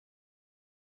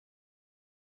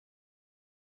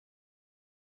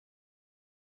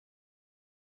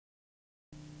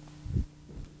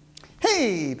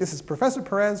Hey, this is Professor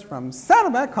Perez from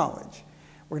Saddleback College.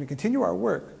 We're going to continue our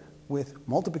work with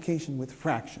multiplication with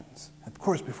fractions. Of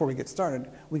course, before we get started,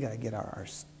 we got to get our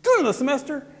student of the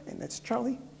semester, and that's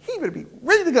Charlie. He better be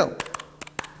ready to go.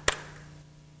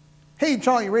 Hey,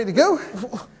 Charlie, you ready to go?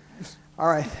 All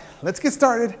right, let's get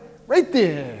started right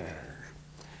there.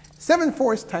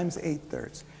 7/4 times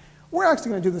 8/3. We're actually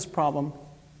going to do this problem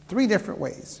three different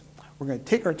ways. We're going to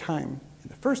take our time in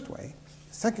the first way.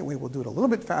 The second way, we'll do it a little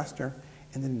bit faster.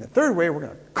 And then in the third way, we're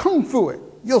going to kung fu it.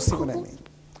 You'll see what I mean.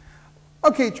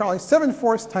 Okay, Charlie,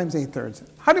 7/4 times 8/3.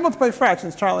 How do you multiply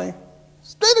fractions, Charlie?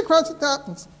 Straight across the top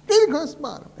and straight across the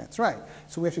bottom. That's right.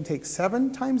 So we have to take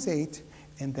 7 times 8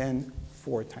 and then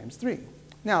 4 times 3.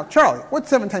 Now, Charlie, what's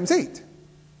 7 times 8?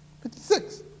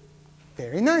 56.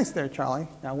 Very nice there, Charlie.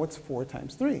 Now, what's 4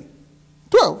 times 3?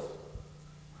 12.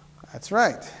 That's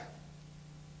right.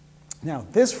 Now,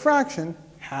 this fraction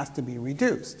has to be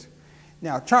reduced.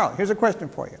 Now, Charlie, here's a question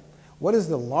for you. What is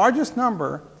the largest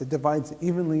number that divides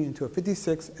evenly into a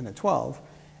 56 and a 12?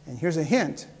 And here's a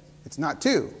hint. It's not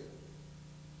 2.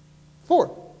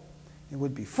 4. It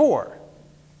would be 4.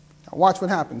 Now, watch what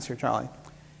happens here, Charlie.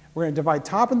 We're going to divide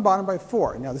top and bottom by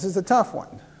 4. Now, this is a tough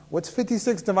one. What's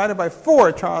 56 divided by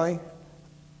 4, Charlie?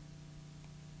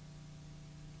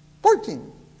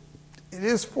 14. It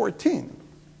is 14.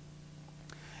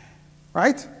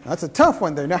 Right? That's a tough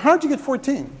one there. Now, how did you get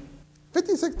 14?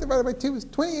 56 divided by 2 is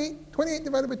 28. 28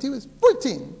 divided by 2 is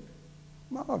 14.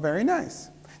 Oh, very nice.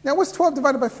 Now, what's 12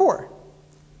 divided by 4?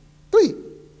 3.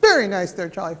 Very nice there,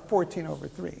 Charlie. 14 over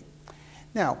 3.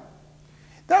 Now,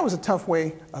 that was a tough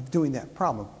way of doing that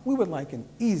problem. We would like an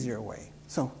easier way.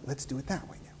 So let's do it that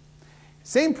way now.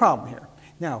 Same problem here.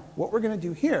 Now, what we're going to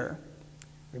do here,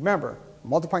 remember,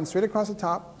 multiplying straight across the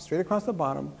top, straight across the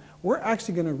bottom, we're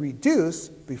actually going to reduce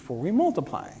before we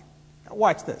multiply. Now,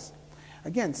 watch this.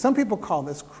 Again, some people call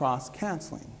this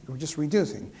cross-canceling. We're just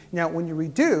reducing. Now, when you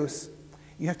reduce,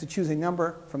 you have to choose a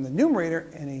number from the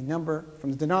numerator and a number from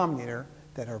the denominator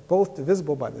that are both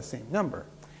divisible by the same number.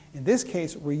 In this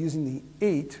case, we're using the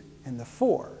 8 and the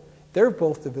 4. They're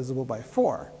both divisible by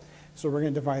 4. So we're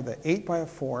going to divide the 8 by a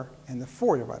 4 and the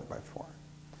 4 divided by 4.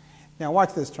 Now,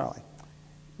 watch this, Charlie.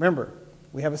 Remember,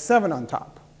 we have a 7 on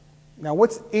top. Now,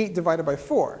 what's 8 divided by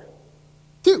 4?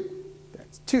 2.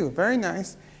 That's 2. Very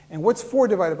nice. And what's 4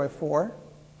 divided by 4?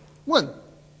 1.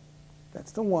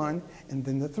 That's the 1, and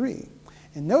then the 3.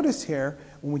 And notice here,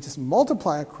 when we just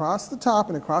multiply across the top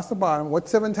and across the bottom,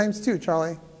 what's 7 times 2,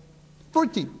 Charlie?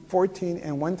 14. 14,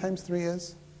 and 1 times 3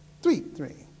 is 3.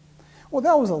 3. Well,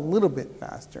 that was a little bit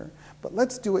faster, but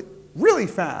let's do it really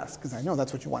fast, because I know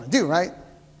that's what you want to do, right?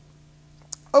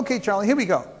 Okay, Charlie, here we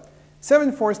go.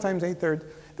 7/4 times 8/3.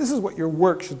 This is what your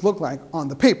work should look like on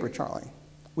the paper, Charlie.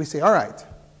 We say, all right.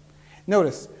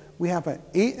 Notice, we have an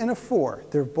 8 and a 4.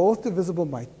 They're both divisible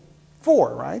by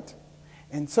 4, right?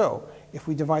 And so, if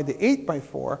we divide the 8 by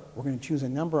 4, we're going to choose a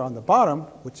number on the bottom,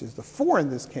 which is the 4 in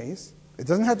this case. It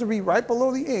doesn't have to be right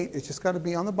below the 8. It's just got to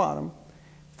be on the bottom.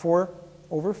 4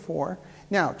 over 4.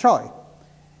 Now, Charlie,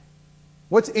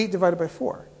 what's 8 divided by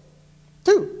 4?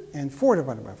 2. And 4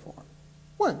 divided by 4?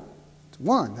 1. It's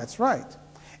 1. That's right.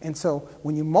 And so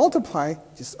when you multiply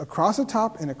just across the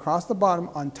top and across the bottom,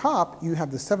 on top you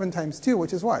have the 7 times 2,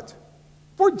 which is what?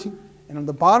 14. And on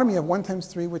the bottom you have 1 times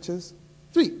 3, which is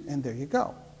 3. And there you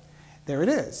go. There it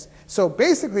is. So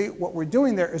basically what we're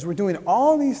doing there is we're doing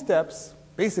all these steps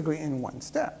basically in one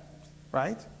step,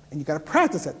 right? And you've got to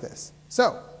practice at this.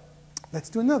 So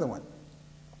let's do another one.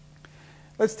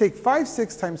 Let's take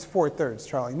 5/6 times 4/3,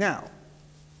 Charlie. Now,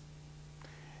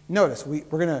 notice we're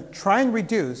going to try and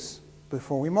reduce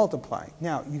before we multiply.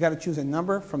 Now, you got to choose a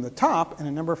number from the top and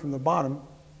a number from the bottom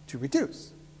to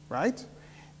reduce, right?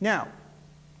 Now,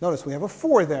 notice we have a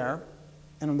 4 there,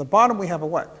 and on the bottom we have a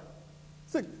what?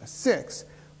 6. A 6.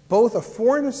 Both a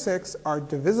 4 and a 6 are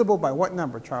divisible by what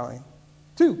number, Charlie?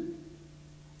 2.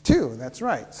 2, that's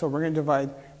right. So we're going to divide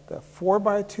the 4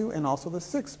 by 2 and also the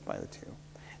 6 by the 2.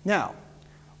 Now,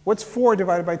 what's 4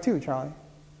 divided by 2, Charlie?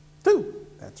 2.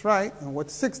 That's right. And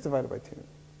what's 6 divided by 2?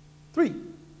 3.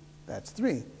 That's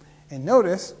 3. And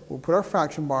notice, we'll put our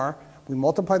fraction bar. We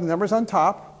multiply the numbers on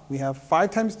top. We have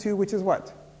 5 times 2, which is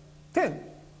what? 10.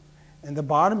 And the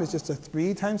bottom is just a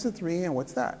 3 times a 3, and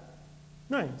what's that?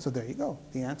 9. So there you go.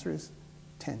 The answer is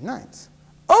 10/9.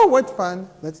 Oh, what fun.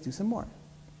 Let's do some more.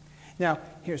 Now,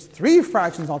 here's 3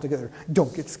 fractions altogether.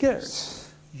 Don't get scared.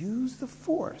 Use the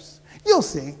force. You'll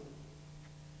see.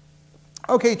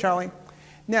 Okay, Charlie.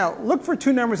 Now, look for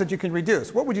 2 numbers that you can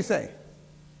reduce. What would you say?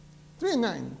 3 and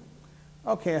 9.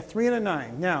 Okay, a 3 and a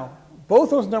 9. Now, both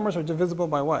those numbers are divisible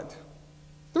by what?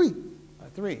 3.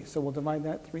 3. So we'll divide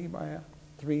that 3 by a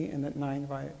 3 and then 9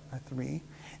 by 3.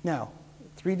 Now,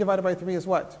 3 divided by 3 is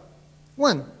what?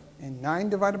 1. And 9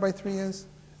 divided by 3 is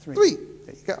 3. 3.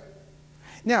 There you go.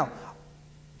 Now,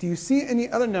 do you see any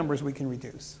other numbers we can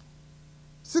reduce?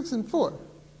 6 and 4.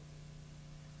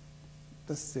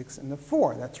 The 6 and the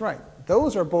 4, that's right.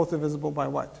 Those are both divisible by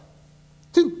what?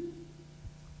 2.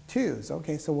 2's.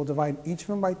 Okay, so we'll divide each of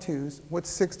them by 2's. What's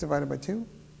 6 divided by 2?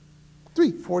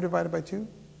 3. 4 divided by 2?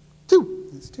 2.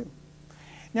 It's 2.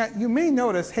 Now, you may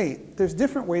notice, hey, there's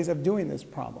different ways of doing this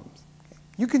problem. Okay.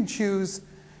 You can choose,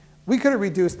 we could have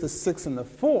reduced the 6 and the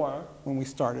 4 when we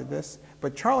started this,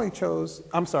 but Charlie chose,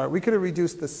 I'm sorry, we could have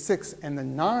reduced the 6 and the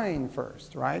 9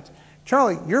 first, right?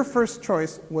 Charlie, your first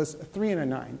choice was a 3 and a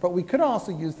 9, but we could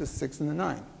also use the 6 and the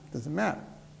 9. Doesn't matter.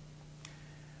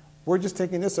 We're just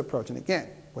taking this approach, and again,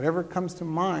 whatever comes to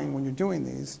mind when you're doing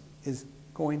these is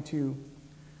going to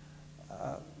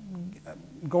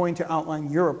outline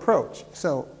your approach.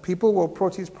 So people will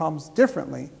approach these problems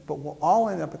differently, but we'll all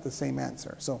end up at the same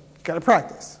answer. So you've got to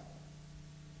practice.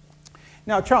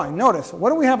 Now, Charlie, notice,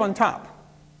 what do we have on top?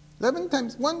 11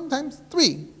 times 1 times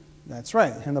 3. That's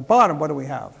right. And the bottom, what do we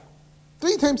have?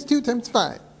 3 times 2 times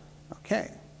 5.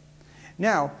 Okay.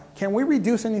 Now, can we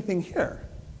reduce anything here?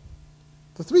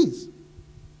 The 3's.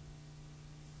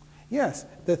 Yes,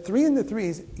 the 3 and the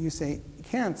 3's, you say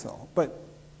cancel. But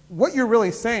what you're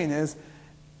really saying is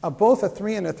both a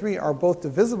 3 and a 3 are both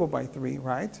divisible by 3,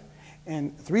 right?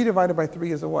 And 3 divided by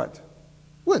 3 is a what?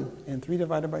 1. And 3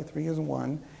 divided by 3 is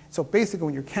 1. So basically,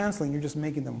 when you're canceling, you're just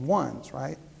making them 1's,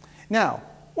 right? Now,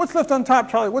 what's left on top,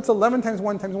 Charlie? What's 11 times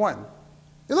 1 times 1?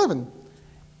 11.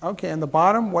 Okay, and the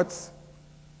bottom, what's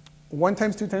 1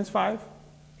 times 2 times 5?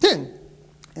 10.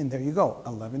 And there you go,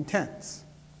 11 tenths.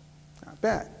 Not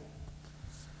bad.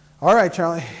 All right,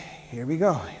 Charlie, here we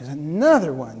go. Here's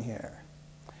another one here.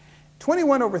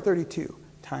 21 over 32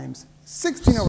 times 16 over